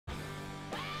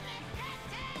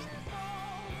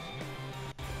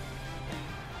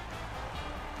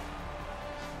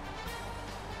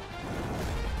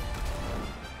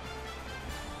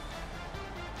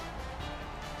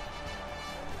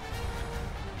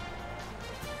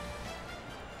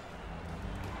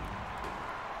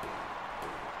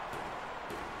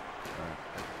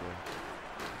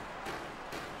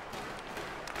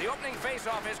opening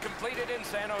faceoff is completed in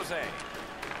San Jose.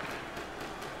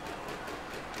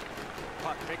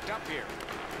 Puck picked up here.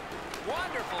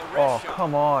 Wonderful wrist shot. Oh,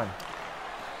 come on.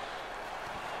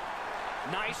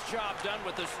 Nice job done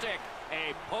with the stick.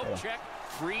 A poke check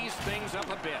frees things up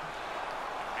a bit.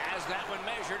 As that one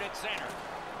measured at center.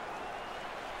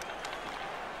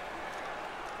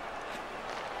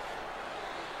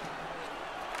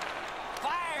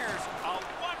 Fires. A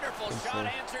wonderful shot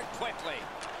answered quickly.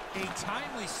 A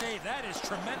timely save. That is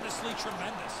tremendously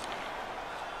tremendous.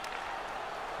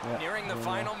 Yeah, nearing the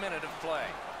final minute of play.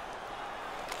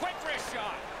 Quick wrist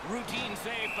shot. Routine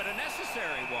save, but a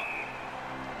necessary one.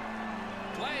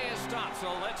 Play is stopped,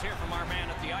 so let's hear from our man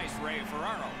at the ice, Ray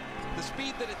Ferraro. The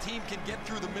speed that a team can get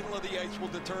through the middle of the ice will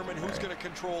determine who's going to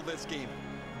control this game.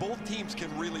 Both teams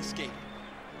can really skate.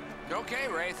 Okay,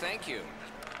 Ray, thank you.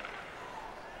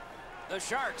 The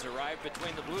Sharks arrived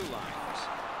between the blue lines.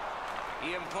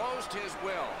 He imposed his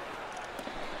will.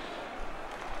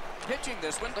 Pitching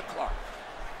this one to Clark.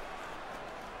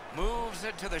 Moves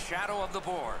it to the shadow of the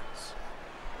boards.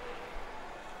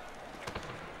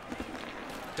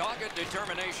 Dogged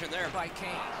determination there by Kane.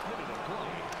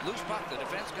 Loose puck, the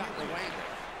defense got in the way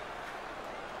there.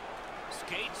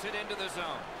 Skates it into the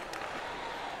zone.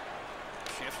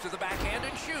 Shifts to the backhand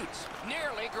and shoots.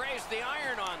 Nearly grazed the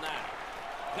iron on that.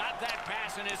 Got that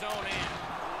pass in his own end.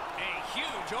 A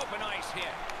huge open ice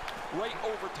hit. Right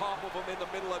over top of him in the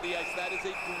middle of the ice. That is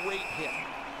a great hit.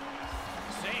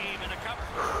 Save and a cover.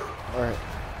 All right.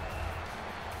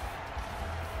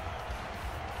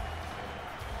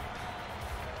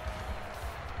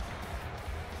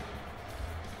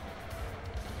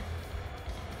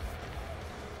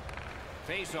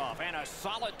 Face-off and a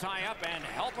solid tie-up and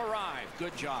help arrive.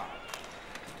 Good job.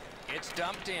 It's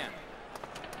dumped in.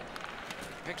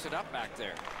 Picks it up back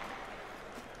there.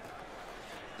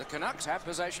 The Canucks have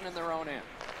possession in their own end.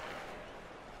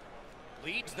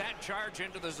 Leads that charge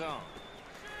into the zone.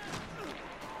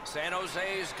 San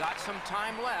Jose's got some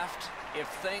time left if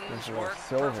things work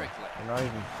perfectly. They're not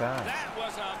even fast. That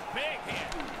was a big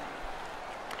hit.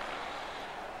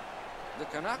 The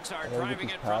Canucks are driving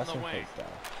it from the wing.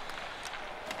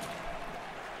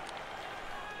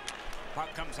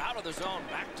 Puck comes out of the zone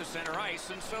back to center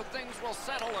ice, and so things will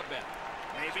settle a bit.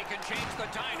 Maybe can change the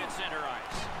tide at center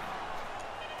ice.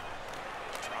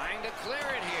 Trying to clear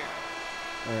it here.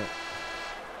 All right.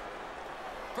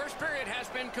 First period has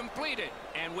been completed,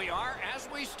 and we are as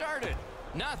we started.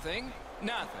 Nothing.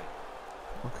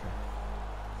 Okay.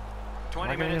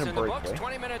 20 minutes in the books,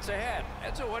 20 minutes ahead.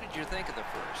 Edzo, what did you think of the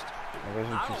first?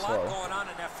 Not a lot going on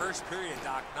in that first period,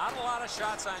 Doc. Not a lot of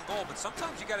shots on goal, but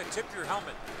sometimes you got to tip your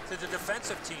helmet to the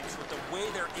defensive teams with the way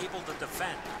they're able to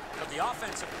defend. From the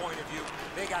offensive point of view,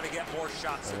 they got to get more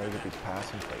shots. Get these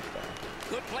passing plays down.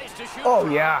 Good place to shoot. Oh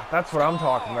yeah, that's what I'm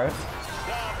talking about. The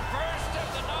first of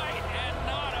the night, and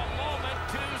not a moment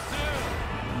too soon.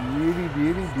 Beauty,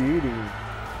 beauty, beauty.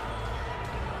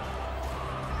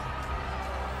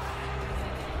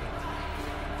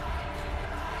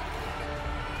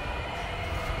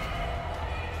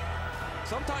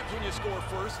 Sometimes when you score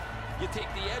first, you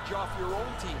take the edge off your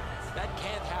own team. That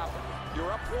can't happen.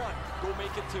 You're up one. Go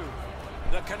make it two.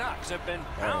 The Canucks have been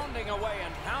pounding away,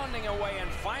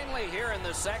 and finally here in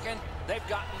the second, they've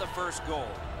gotten the first goal.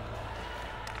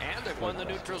 And they've won the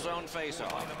neutral zone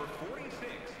faceoff.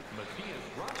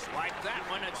 Swipe that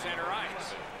one at center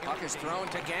ice. Puck is thrown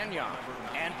to Gagnon,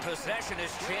 and possession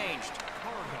has changed.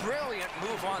 Brilliant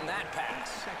move on that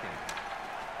pass.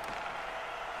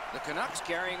 The Canucks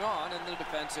carrying on in the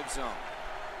defensive zone.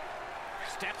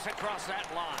 Steps across that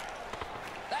line.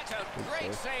 That's a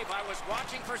great save. I was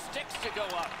watching for sticks to go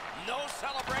up. No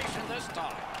celebration this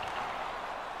time.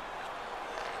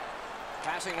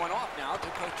 Passing one off now to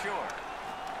Couture.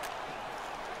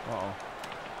 Uh-oh.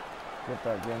 Get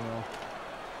that, Daniel.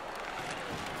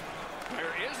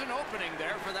 There is an opening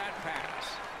there for that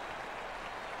pass.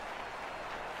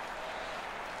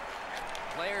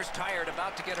 Players tired,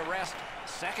 about to get a rest.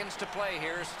 Seconds to play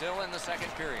here, still in the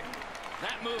second period.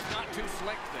 That move not too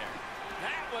slick there.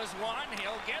 That was one.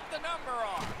 He'll get the number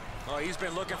on. Oh, he's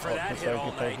been looking for that hit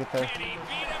all night. Can he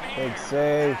beat him here? Big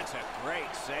save. That's a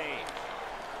great save.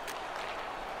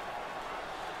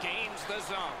 Gains the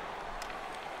zone.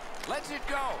 Lets it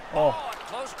go. Oh, a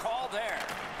close call there.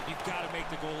 You've got to make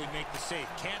the goalie make the save.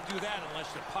 Can't do that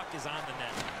unless the puck is on the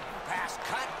net. Pass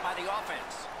cut by the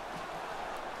offense.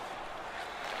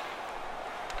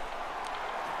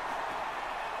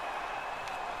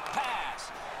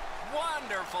 Pass.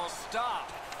 Wonderful stop.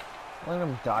 Let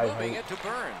him die. Moving it to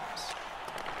Burns.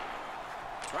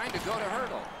 Trying to go to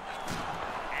Hurdle.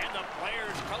 And the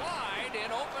players collide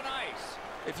in open ice.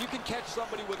 If you can catch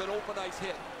somebody with an open ice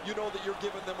hit, you know that you're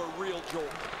giving them a real jolt.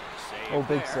 Save Oh,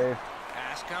 big there. save.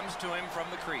 Pass comes to him from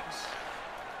the crease.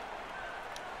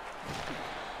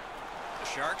 The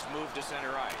Sharks move to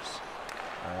center ice.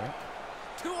 All right.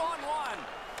 2-on-1.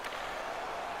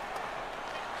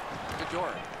 To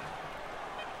Jordan.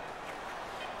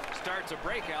 Starts a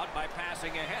breakout by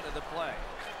passing ahead of the play.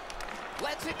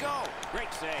 Lets it go.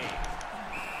 Great save.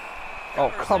 Oh,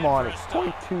 Covers come that on. for a It's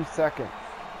stop. 0.2 seconds.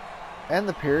 End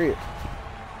the period.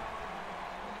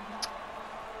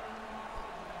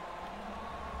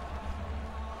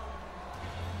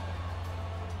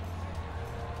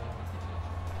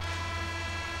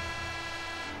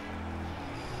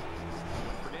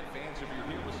 Forget fans, if you're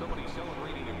here with somebody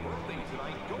celebrating a birthday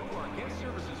tonight, go to our guest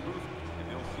services booth and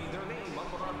they'll see their name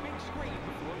up on our big screen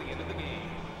before the end of the game.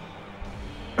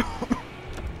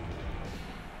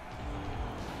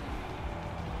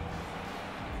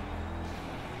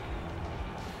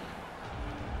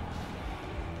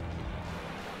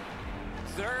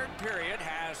 Third period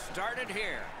has started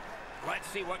here. Let's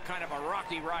see what kind of a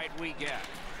rocky ride we get.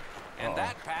 And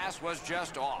that pass was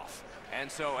just off.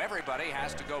 And so everybody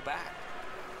has to go back.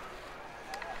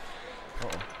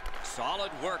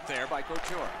 Solid work there by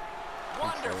Couture.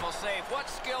 Wonderful save. What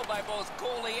skill by both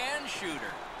goalie and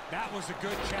shooter. That was a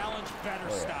good challenge. Better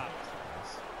stop.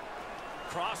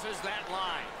 Crosses that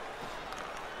line.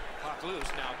 Puck loose,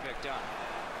 now picked up.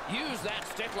 Use that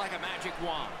stick like a magic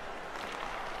wand.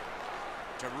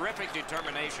 Terrific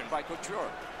determination by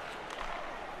Couture.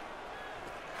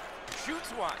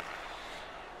 Shoots one.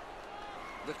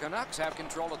 The Canucks have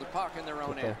control of the puck in their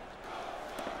own end.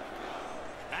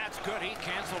 That's good. He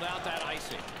canceled out that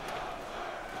icing.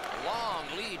 Long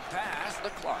lead pass, the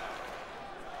Clark.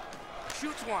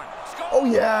 Shoots one. Scores! Oh,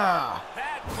 yeah.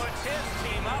 That puts his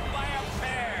team up by a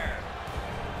pair.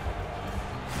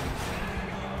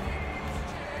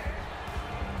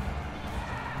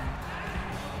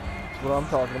 That's what I'm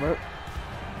talking about.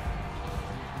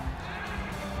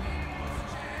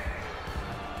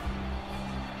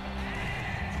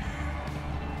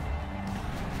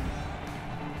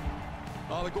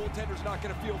 The goaltender's not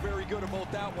going to feel very good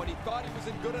about that one. He thought he was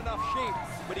in good enough shape,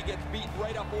 but he gets beat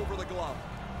right up over the glove.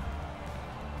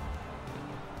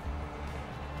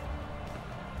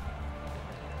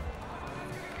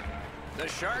 The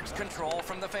Sharks control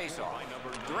from the faceoff.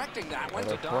 Directing that one to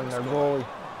They're pulling Don their Score. goalie.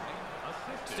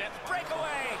 Step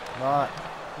breakaway. Not.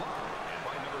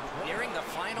 Nearing the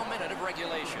final minute of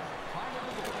regulation.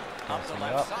 Up the Passing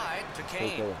left up. side to Take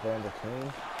Kane. it with Vander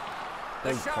Kane. The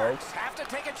Big Sharks poke. have to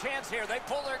take a chance here. They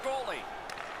pull their goalie.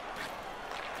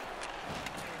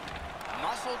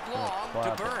 Muscled long to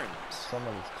Clap it. Burns.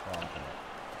 Somebody's clapping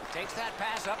it. Takes that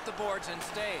pass up the boards and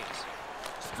stays.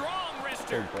 Strong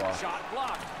wrister. Big block. Shot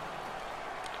blocked.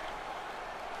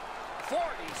 40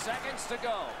 seconds to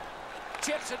go.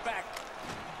 Chips it back.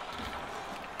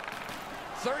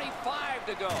 35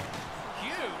 to go.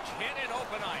 Huge hit in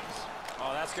open ice.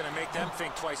 Oh, that's going to make them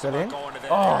think twice Is that about in? going to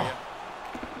that Oh. area.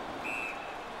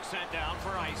 Sent down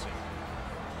for icing.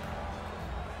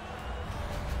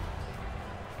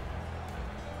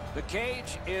 The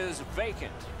cage is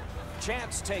vacant.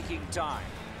 Chance taking time.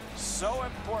 So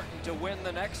important to win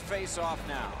the next face-off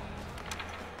now.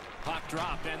 Puck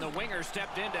dropped and the winger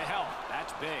stepped in to help.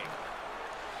 That's big.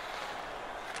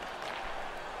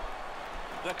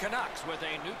 The Canucks with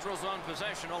a neutral zone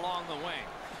possession along the wing.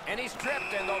 And he's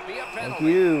tripped and there'll be a penalty.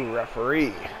 Thank you,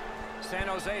 referee. San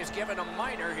Jose is given a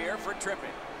minor here for tripping.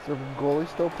 Is the goalie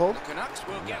still pulled? The Canucks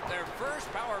will get their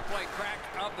first power play crack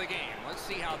of the game. Let's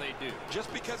see how they do.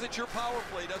 Just because it's your power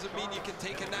play doesn't mean you can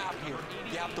take a nap here.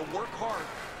 You have to work hard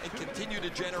and continue to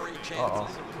generate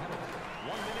chances. 1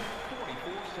 minute,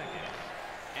 44 seconds.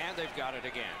 And they've got it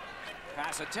again.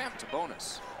 Pass attempt,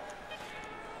 bonus.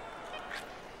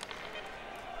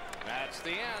 That's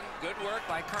the end. Good work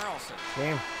by Carlson.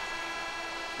 Game.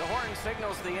 The horn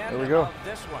signals the end There we go. of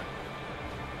this one.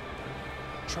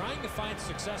 Trying to find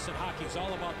success in hockey is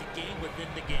all about the game within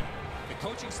the game. The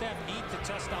coaching staff need to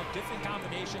test out different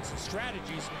combinations and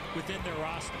strategies within their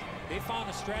roster. They found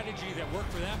a strategy that worked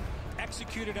for them,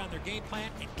 executed on their game plan,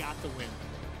 and got the win.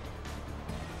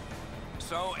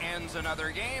 So ends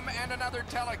another game and another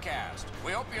telecast.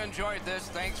 We hope you enjoyed this.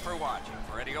 Thanks for watching.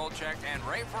 For Eddie Olczyk and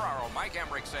Ray Ferraro, Mike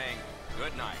Emmerich saying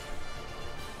good night.